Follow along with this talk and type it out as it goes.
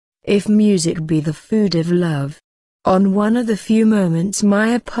if music be the food of love. On one of the few moments my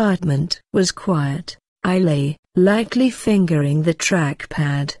apartment was quiet, I lay, lightly fingering the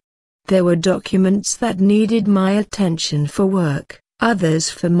trackpad. There were documents that needed my attention for work, others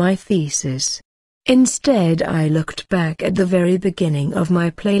for my thesis. Instead I looked back at the very beginning of my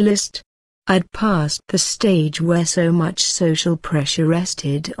playlist. I'd passed the stage where so much social pressure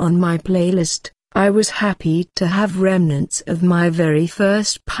rested on my playlist. I was happy to have remnants of my very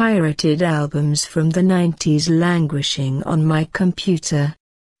first pirated albums from the 90s languishing on my computer.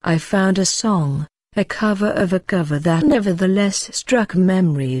 I found a song, a cover of a cover that nevertheless struck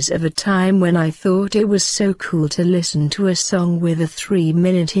memories of a time when I thought it was so cool to listen to a song with a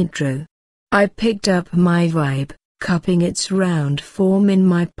 3-minute intro. I picked up my vibe, cupping its round form in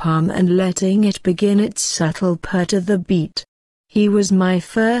my palm and letting it begin its subtle purr to the beat. He was my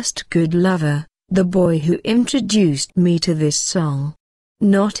first good lover, the boy who introduced me to this song.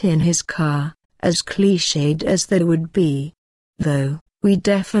 Not in his car, as cliched as that would be. Though, we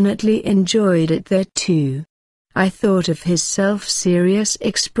definitely enjoyed it there too. I thought of his self-serious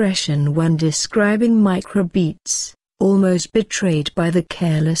expression when describing microbeats, almost betrayed by the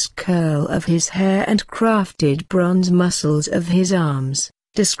careless curl of his hair and crafted bronze muscles of his arms,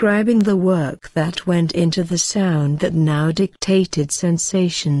 describing the work that went into the sound that now dictated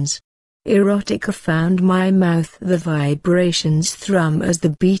sensations. Erotica found my mouth, the vibrations thrum as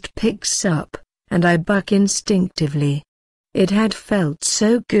the beat picks up, and I buck instinctively. It had felt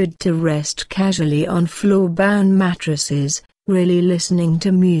so good to rest casually on floor-bound mattresses, really listening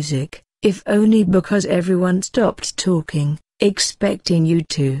to music, if only because everyone stopped talking, expecting you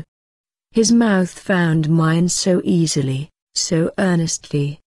to. His mouth found mine so easily, so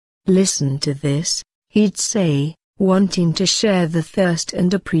earnestly. "Listen to this," he'd say, wanting to share the thirst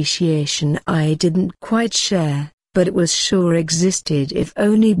and appreciation I didn't quite share, but it was sure existed if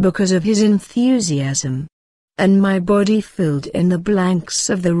only because of his enthusiasm. And my body filled in the blanks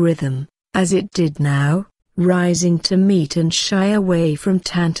of the rhythm, as it did now, rising to meet and shy away from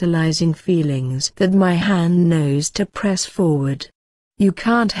tantalizing feelings that my hand knows to press forward. You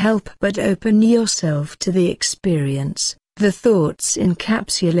can't help but open yourself to the experience. The thoughts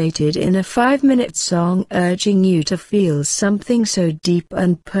encapsulated in a 5-minute song urging you to feel something so deep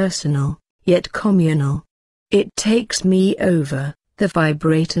and personal, yet communal. It takes me over, the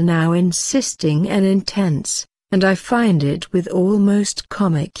vibrator now insisting and intense, and I find it with almost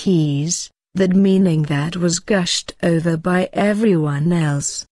comic ease, that meaning that was gushed over by everyone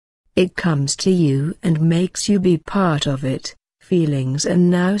else. It comes to you and makes you be part of it, feelings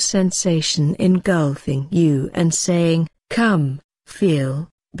and now sensation engulfing you and saying, "Come, feel,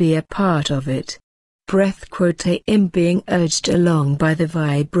 be a part of it." Breath quote being urged along by the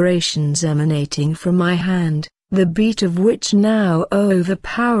vibrations emanating from my hand, the beat of which now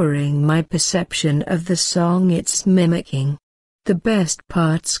overpowering my perception of the song it's mimicking. "The best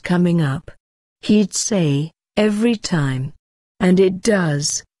part's coming up," he'd say, every time. And it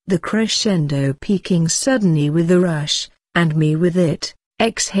does, the crescendo peaking suddenly with a rush, and me with it,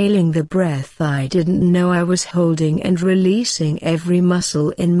 exhaling the breath I didn't know I was holding and releasing every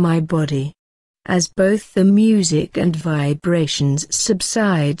muscle in my body. As both the music and vibrations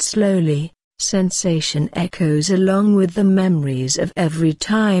subside slowly, sensation echoes along with the memories of every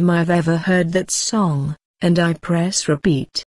time I've ever heard that song, and I press repeat.